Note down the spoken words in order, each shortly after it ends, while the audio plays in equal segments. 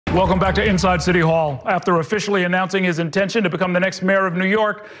Welcome back to Inside City Hall. After officially announcing his intention to become the next mayor of New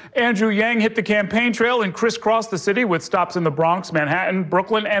York, Andrew Yang hit the campaign trail and crisscrossed the city with stops in the Bronx, Manhattan,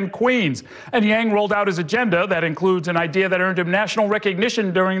 Brooklyn, and Queens. And Yang rolled out his agenda that includes an idea that earned him national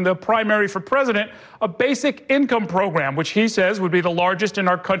recognition during the primary for president, a basic income program, which he says would be the largest in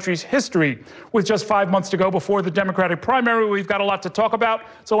our country's history. With just 5 months to go before the Democratic primary, we've got a lot to talk about.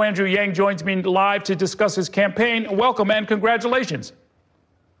 So Andrew Yang joins me live to discuss his campaign. Welcome and congratulations.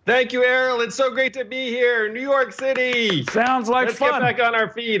 Thank you, Errol. It's so great to be here. New York City. Sounds like fun. Let's get back on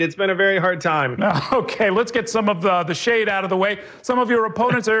our feet. It's been a very hard time. Okay, let's get some of the shade out of the way. Some of your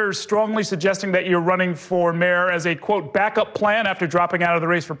opponents are strongly suggesting that you're running for mayor as a, quote, backup plan after dropping out of the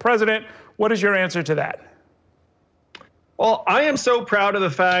race for president. What is your answer to that? Well, I am so proud of the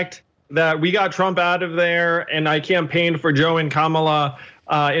fact that we got Trump out of there, and I campaigned for Joe and Kamala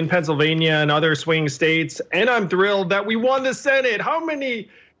in Pennsylvania and other swing states. And I'm thrilled that we won the Senate. How many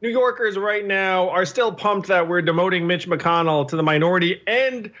New Yorkers right now are still pumped that we're demoting Mitch McConnell to the minority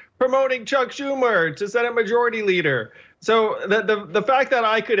and promoting Chuck Schumer to Senate Majority Leader? So the fact that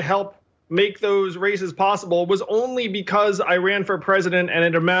I could help make those races possible was only because I ran for president and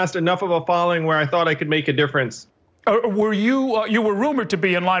it amassed enough of a following where I thought I could make a difference. Were you were rumored to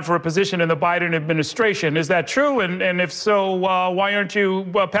be in line for a position in the Biden administration. Is that true? And if so, why aren't you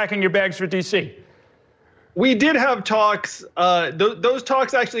packing your bags for D.C.? We did have talks. Those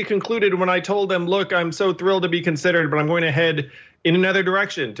talks actually concluded when I told them, look, I'm so thrilled to be considered, but I'm going to head in another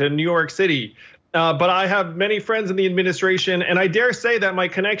direction to New York City. But I have many friends in the administration, and I dare say that my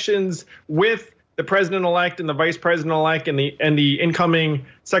connections with the president-elect and the vice president-elect and the incoming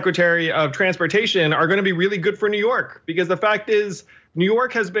Secretary of Transportation are going to be really good for New York, because the fact is New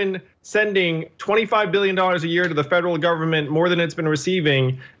York has been sending $25 billion a year to the federal government, more than it's been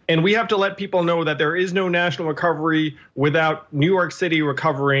receiving. And we have to let people know that there is no national recovery without New York City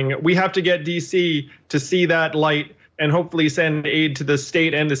recovering. We have to get DC to see that light and hopefully send aid to the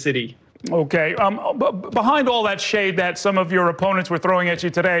state and the city. Okay. Behind all that shade that some of your opponents were throwing at you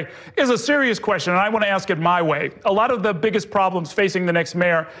today is a serious question, and I want to ask it my way. A lot of the biggest problems facing the next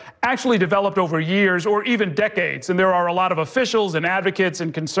mayor actually developed over years or even decades, and there are a lot of officials and advocates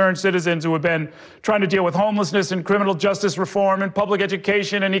and concerned citizens who have been trying to deal with homelessness and criminal justice reform and public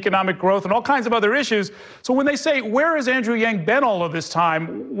education and economic growth and all kinds of other issues. So when they say, where has Andrew Yang been all of this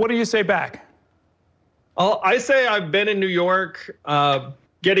time, what do you say back? I say I've been in New York,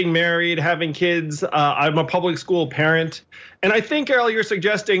 getting married, having kids. I'm a public school parent. And I think, Errol, you're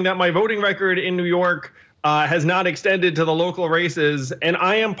suggesting that my voting record in New York has not extended to the local races. And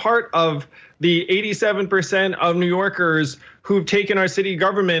I am part of the 87% of New Yorkers who've taken our city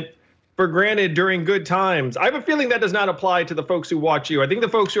government for granted during good times. I have a feeling that does not apply to the folks who watch you. I think the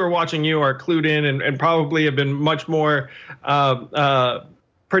folks who are watching you are clued in and probably have been much more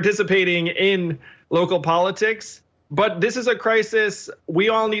participating in local politics. But this is a crisis. We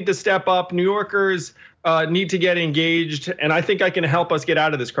all need to step up. New Yorkers need to get engaged, and I think I can help us get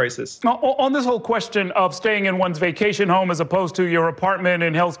out of this crisis. Now, on this whole question of staying in one's vacation home as opposed to your apartment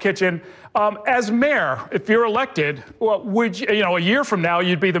in Hell's Kitchen, as mayor, if you're elected, would you, a year from now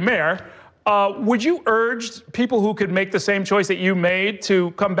you'd be the mayor, would you urge people who could make the same choice that you made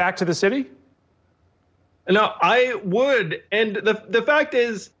to come back to the city? No, I would, and the fact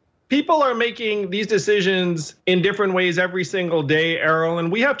is, people are making these decisions in different ways every single day, Errol,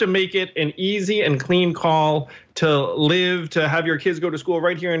 and we have to make it an easy and clean call to live, to have your kids go to school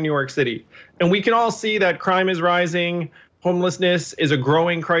right here in New York City. And we can all see that crime is rising, homelessness is a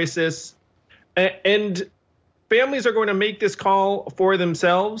growing crisis, and families are going to make this call for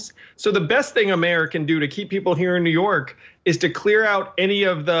themselves. So the best thing a mayor can do to keep people here in New York is to clear out any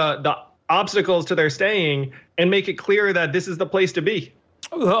of the obstacles to their staying and make it clear that this is the place to be.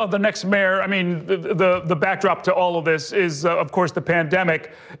 The next mayor, I mean, the backdrop to all of this is, of course, the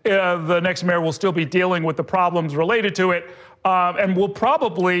pandemic. The next mayor will still be dealing with the problems related to it, and will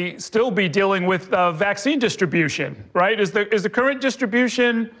probably still be dealing with vaccine distribution, right? Is the current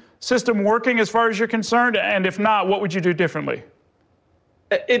distribution system working as far as you're concerned? And if not, what would you do differently?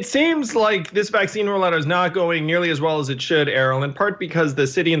 It seems like this vaccine rollout is not going nearly as well as it should, Errol, in part because the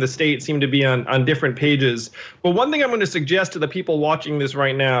city and the state seem to be on different pages. But one thing I'm going to suggest to the people watching this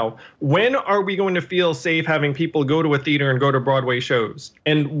right now, when are we going to feel safe having people go to a theater and go to Broadway shows?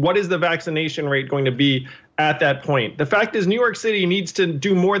 And what is the vaccination rate going to be at that point? The fact is, New York City needs to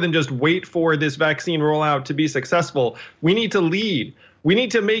do more than just wait for this vaccine rollout to be successful. We need to lead. We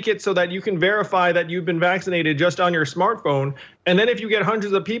need to make it so that you can verify that you've been vaccinated just on your smartphone. And then if you get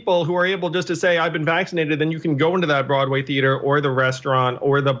hundreds of people who are able just to say, I've been vaccinated, then you can go into that Broadway theater or the restaurant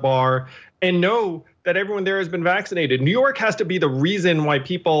or the bar and know that everyone there has been vaccinated. New York has to be the reason why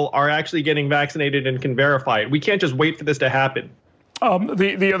people are actually getting vaccinated and can verify it. We can't just wait for this to happen.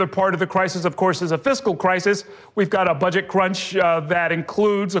 The other part of the crisis, of course, is a fiscal crisis. We've got a budget crunch that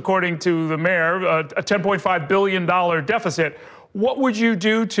includes, according to the mayor, a $10.5 billion deficit. What would you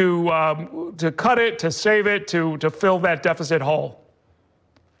do to cut it, to save it, to fill that deficit hole?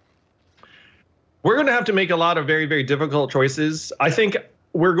 We're going to have to make a lot of very, very difficult choices. I think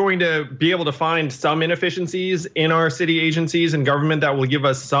we're going to be able to find some inefficiencies in our city agencies and government that will give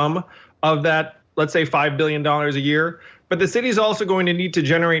us some of that, let's say, $5 billion a year. But the city is also going to need to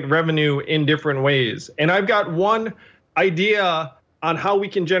generate revenue in different ways. And I've got one idea on how we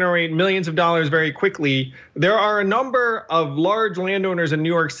can generate millions of dollars very quickly. There are a number of large landowners in New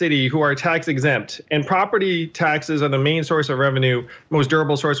York City who are tax exempt, and property taxes are the main source of revenue, most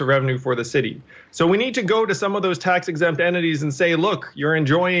durable source of revenue for the city. So we need to go to some of those tax exempt entities and say, look, you're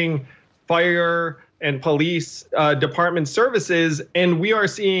enjoying fire and police department services, and we are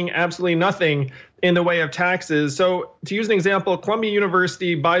seeing absolutely nothing in the way of taxes. So to use an example, Columbia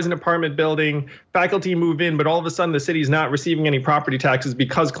University buys an apartment building, faculty move in, but all of a sudden the city's not receiving any property taxes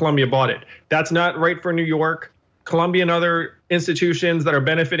because Columbia bought it. That's not right for New York. Columbia and other institutions that are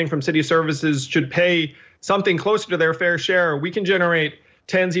benefiting from city services should pay something closer to their fair share. We can generate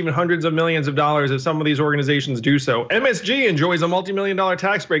tens, even hundreds of millions of dollars if some of these organizations do so. MSG enjoys a multi-million-dollar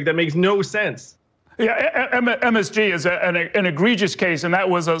tax break that makes no sense. Yeah, MSG is an egregious case, and that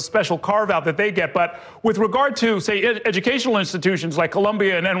was a special carve-out that they get. But with regard to, say, educational institutions like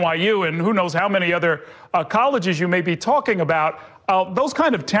Columbia and NYU and who knows how many other colleges you may be talking about, those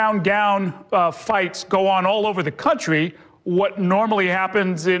kind of town gown fights go on all over the country. What normally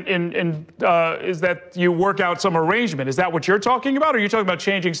happens is that you work out some arrangement. Is that what you're talking about? Or are you talking about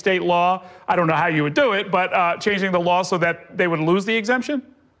changing state law? I don't know how you would do it, but changing the law so that they would lose the exemption?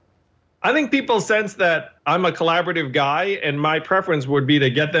 I think people sense that I'm a collaborative guy, and my preference would be to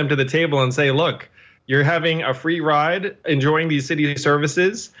get them to the table and say, look, you're having a free ride, enjoying these city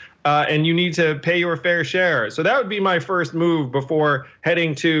services, and you need to pay your fair share. So that would be my first move before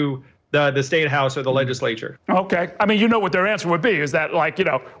heading to the state house or the legislature. Okay. I mean, you know what their answer would be is that, like, you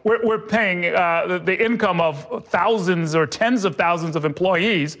know, we're paying the income of thousands or tens of thousands of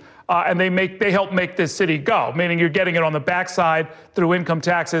employees, and they help make this city go, meaning you're getting it on the backside through income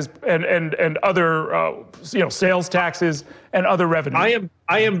taxes and other, sales taxes and other revenue.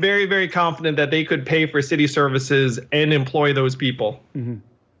 I am very, very confident that they could pay for city services and employ those people. Mm-hmm.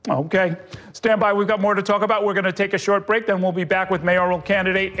 Okay. Stand by. We've got more to talk about. We're going to take a short break. Then we'll be back with mayoral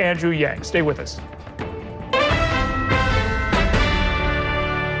candidate Andrew Yang. Stay with us.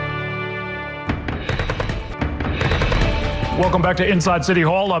 Welcome back to Inside City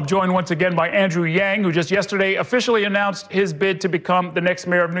Hall. I'm joined once again by Andrew Yang, who just yesterday officially announced his bid to become the next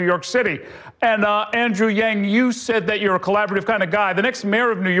mayor of New York City. And Andrew Yang, you said that you're a collaborative kind of guy. The next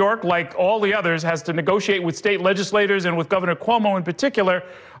mayor of New York, like all the others, has to negotiate with state legislators and with Governor Cuomo in particular.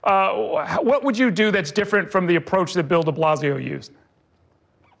 What would you do that's different from the approach that Bill de Blasio used?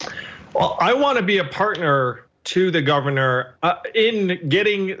 Well, I want to be a partner to the governor in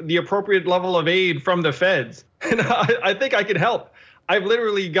getting the appropriate level of aid from the feds. And I think I can help. I've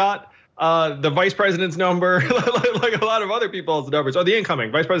literally got the vice president's number, like a lot of other people's numbers, or the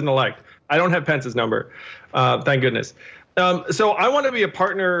incoming vice president-elect. I don't have Pence's number, thank goodness. So I want to be a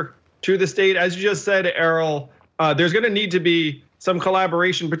partner to the state. As you just said, Errol, there's going to need to be some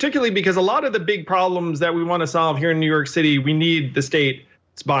collaboration, particularly because a lot of the big problems that we want to solve here in New York City, we need the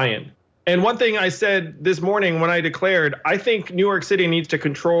state's buy-in. And one thing I said this morning when I declared, I think New York City needs to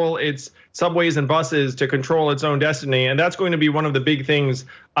control its subways and buses to control its own destiny. And that's going to be one of the big things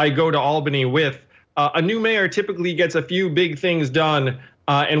I go to Albany with. A new mayor typically gets a few big things done,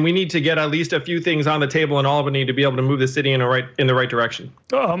 and we need to get at least a few things on the table in Albany to be able to move the city in the right direction.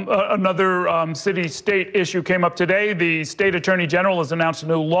 Another city-state issue came up today. The state attorney general has announced a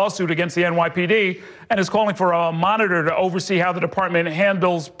new lawsuit against the NYPD and is calling for a monitor to oversee how the department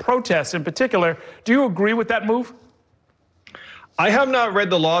handles protests in particular. Do you agree with that move? I have not read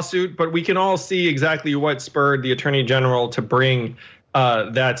the lawsuit, but we can all see exactly what spurred the attorney general to bring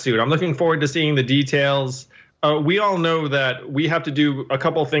that suit. I'm looking forward to seeing the details. We all know that we have to do a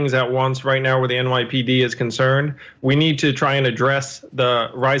couple things at once right now where the NYPD is concerned. We need to try and address the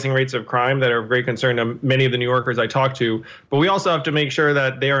rising rates of crime that are of great concern to many of the New Yorkers I talk to, but we also have to make sure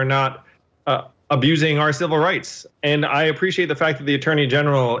that they are not abusing our civil rights. And I appreciate the fact that the Attorney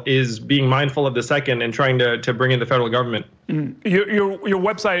General is being mindful of the second and trying to bring in the federal government. Your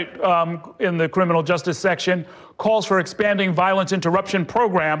website in the criminal justice section calls for expanding violence interruption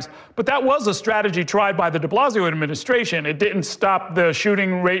programs, but that was a strategy tried by the de Blasio administration. It didn't stop the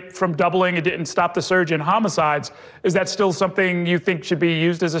shooting rate from doubling. It didn't stop the surge in homicides. Is that still something you think should be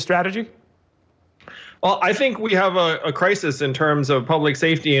used as a strategy? Well, I think we have a crisis in terms of public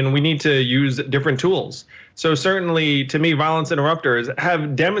safety, and we need to use different tools. So certainly, to me, violence interrupters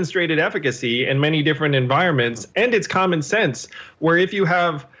have demonstrated efficacy in many different environments, and it's common sense where if you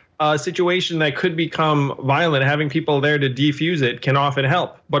have a situation that could become violent, having people there to defuse it can often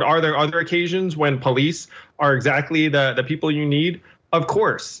help. But are there other occasions when police are exactly the people you need? Of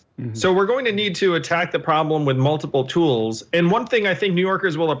course. So we're going to need to attack the problem with multiple tools. And one thing I think New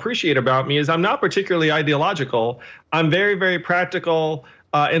Yorkers will appreciate about me is I'm not particularly ideological. I'm very, very practical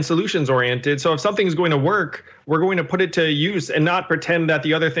and solutions oriented. So if something's going to work, we're going to put it to use and not pretend that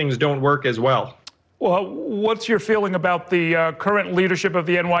the other things don't work as well. Well, what's your feeling about the current leadership of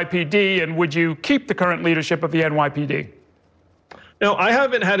the NYPD, and would you keep the current leadership of the NYPD? No, I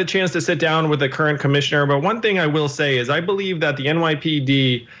haven't had a chance to sit down with the current commissioner, but one thing I will say is I believe that the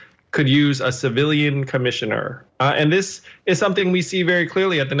NYPD could use a civilian commissioner. And this is something we see very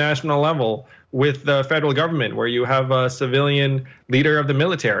clearly at the national level with the federal government, where you have a civilian leader of the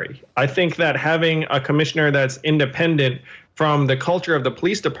military. I think that having a commissioner that's independent from the culture of the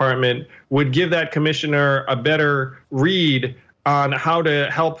police department would give that commissioner a better read on how to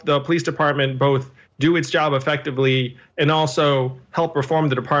help the police department both do its job effectively and also help reform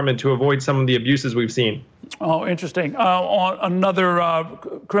the department to avoid some of the abuses we've seen. Oh, interesting. On another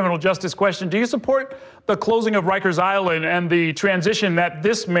criminal justice question, do you support the closing of Rikers Island and the transition that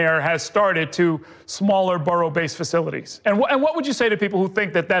this mayor has started to smaller borough-based facilities? And what would you say to people who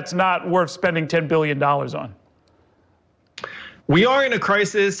think that that's not worth spending $10 billion on? We are in a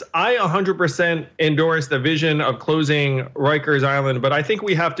crisis. I 100% endorse the vision of closing Rikers Island, but I think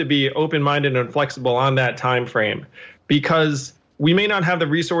we have to be open-minded and flexible on that time frame, because we may not have the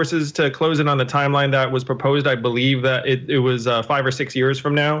resources to close it on the timeline that was proposed. I believe that it was 5 or 6 years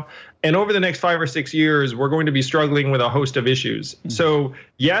from now. And over the next 5 or 6 years, we're going to be struggling with a host of issues. So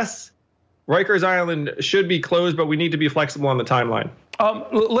yes, Rikers Island should be closed, but we need to be flexible on the timeline.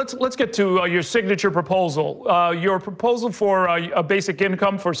 Let's get to your signature proposal. Your proposal for a basic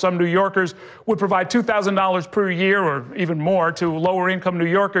income for some New Yorkers would provide $2,000 per year or even more to lower income New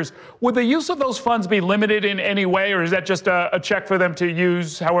Yorkers. Would the use of those funds be limited in any way, or is that just a check for them to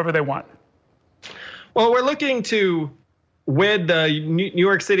use however they want? Well, we're looking to wed the New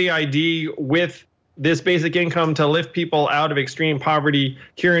York City ID with this basic income to lift people out of extreme poverty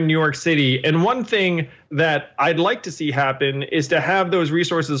here in New York City. And one thing that I'd like to see happen is to have those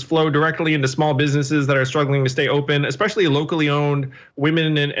resources flow directly into small businesses that are struggling to stay open, especially locally owned,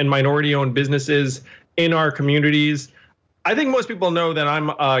 women and minority owned businesses in our communities. I think most people know that I'm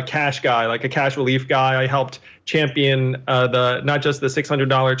a cash guy, like a cash relief guy. I helped champion not just the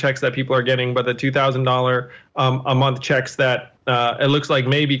 $600 checks that people are getting, but the $2,000 a month checks that it looks like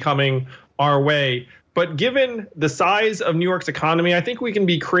may be coming our way. But given the size of New York's economy, I think we can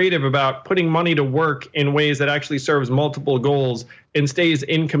be creative about putting money to work in ways that actually serves multiple goals and stays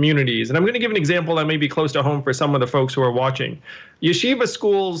in communities. And I'm going to give an example that may be close to home for some of the folks who are watching. Yeshiva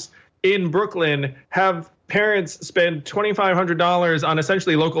schools in Brooklyn have parents spend $2,500 on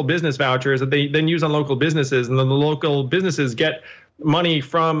essentially local business vouchers that they then use on local businesses, and then the local businesses get money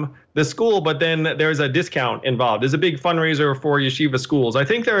from the school, but then there's a discount involved. There's a big fundraiser for yeshiva schools. I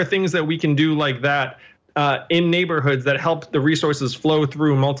think there are things that we can do like that in neighborhoods that help the resources flow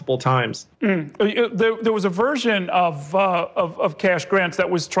through multiple times. There was a version of cash grants that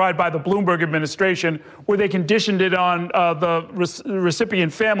was tried by the Bloomberg administration where they conditioned it on the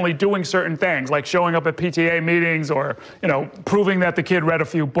recipient family doing certain things, like showing up at PTA meetings or, proving that the kid read a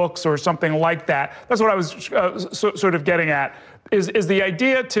few books or something like that. That's what I was sort of getting at. Is the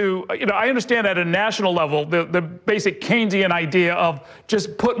idea to, I understand at a national level, the basic Keynesian idea of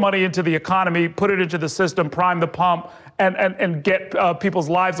just put money into the economy, put it into the system, prime the pump, and get people's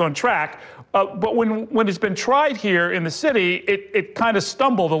lives on track. But when it's been tried here in the city, it kind of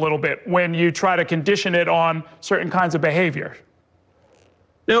stumbled a little bit when you try to condition it on certain kinds of behavior.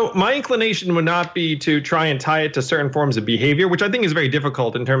 No, my inclination would not be to try and tie it to certain forms of behavior, which I think is very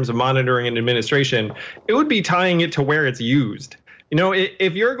difficult in terms of monitoring and administration. It would be tying it to where it's used.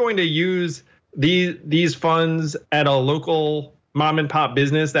 If you're going to use these funds at a local mom and pop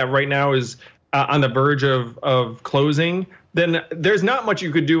business that right now is on the verge of closing, then there's not much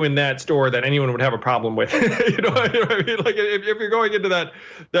you could do in that store that anyone would have a problem with. You know what I mean? Like if you're going into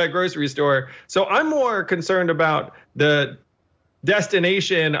that grocery store. So I'm more concerned about the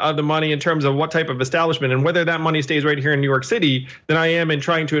destination of the money in terms of what type of establishment and whether that money stays right here in New York City than I am in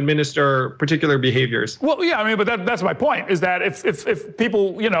trying to administer particular behaviors. Well, yeah, I mean, but that's my point, is that if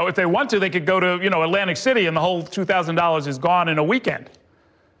people, if they want to, they could go to, Atlantic City and the whole $2,000 is gone in a weekend.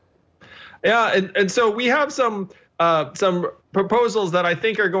 Yeah, and so we have some proposals that I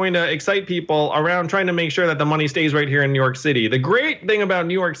think are going to excite people around trying to make sure that the money stays right here in New York City. The great thing about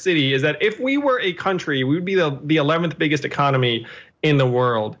New York City is that if we were a country, we would be the 11th biggest economy in the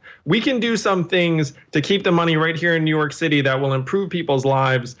world. We can do some things to keep the money right here in New York City that will improve people's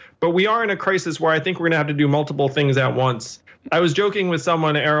lives, but we are in a crisis where I think we're going to have to do multiple things at once. I was joking with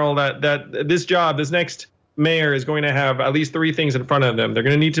someone, Errol, that this next mayor is going to have at least 3 things in front of them. They're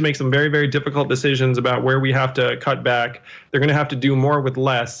going to need to make some very, very difficult decisions about where we have to cut back. They're going to have to do more with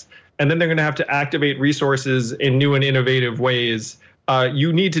less. And then they're going to have to activate resources in new and innovative ways.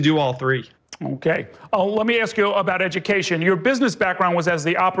 You need to do all 3. Okay. Let me ask you about education. Your business background was as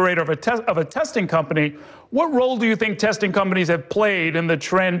the operator of a testing company. What role do you think testing companies have played in the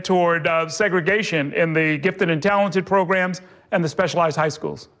trend toward segregation in the gifted and talented programs and the specialized high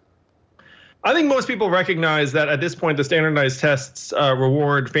schools? I think most people recognize that at this point, the standardized tests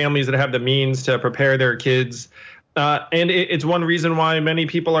reward families that have the means to prepare their kids. And it's one reason why many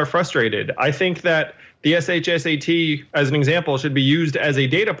people are frustrated. I think that the SHSAT, as an example, should be used as a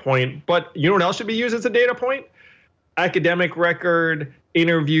data point. But you know what else should be used as a data point? Academic record,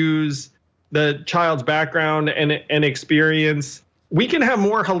 interviews, the child's background and experience. We can have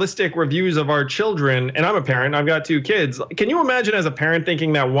more holistic reviews of our children. And I'm a parent, I've got 2 kids. Can you imagine as a parent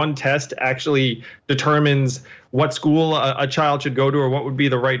thinking that one test actually determines what school a child should go to or what would be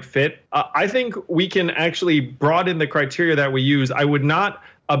the right fit? I think we can actually broaden the criteria that we use. I would not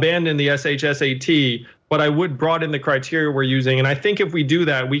abandon the SHSAT, but I would broaden the criteria we're using. And I think if we do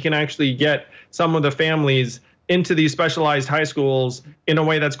that, we can actually get some of the families into these specialized high schools in a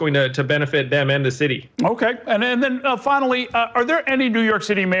way that's going to benefit them and the city. Okay. And then finally, are there any New York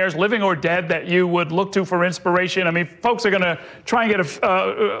City mayors, living or dead, that you would look to for inspiration? I mean, folks are going to try and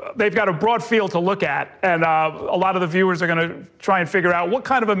get they've got a broad field to look at. And a lot of the viewers are going to try and figure out what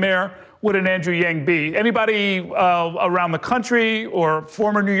kind of a mayor would an Andrew Yang be? Anybody around the country or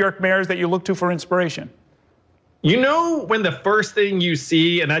former New York mayors that you look to for inspiration? You know, when the first thing you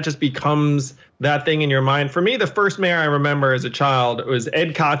see, and that just becomes that thing in your mind. For me, the first mayor I remember as a child was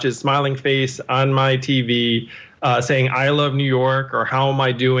Ed Koch's smiling face on my TV saying, "I love New York," or "How am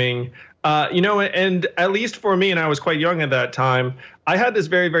I doing?" And at least for me, and I was quite young at that time, I had this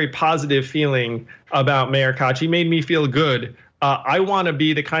very, very positive feeling about Mayor Koch. He made me feel good. I want to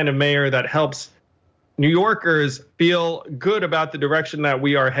be the kind of mayor that helps New Yorkers feel good about the direction that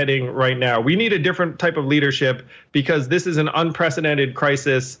we are heading right now. We need a different type of leadership because this is an unprecedented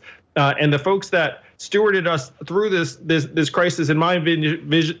crisis. And the folks that stewarded us through this crisis, in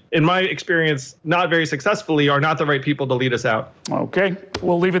my experience, not very successfully, are not the right people to lead us out. Okay,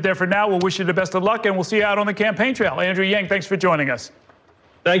 we'll leave it there for now. We'll wish you the best of luck, and we'll see you out on the campaign trail. Andrew Yang, thanks for joining us.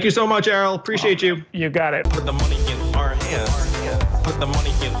 Thank you so much, Errol. Appreciate you. You got it. Put the money in our hands. Put the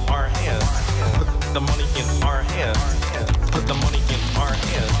money in our hands. Put the money in our hands. Put the money in our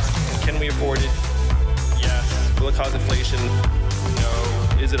hands. Can we afford it? Yes. Will it cause inflation? No.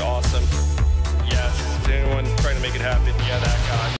 Is it awesome? Yes. Is anyone trying to make it happen? Yeah, that guy.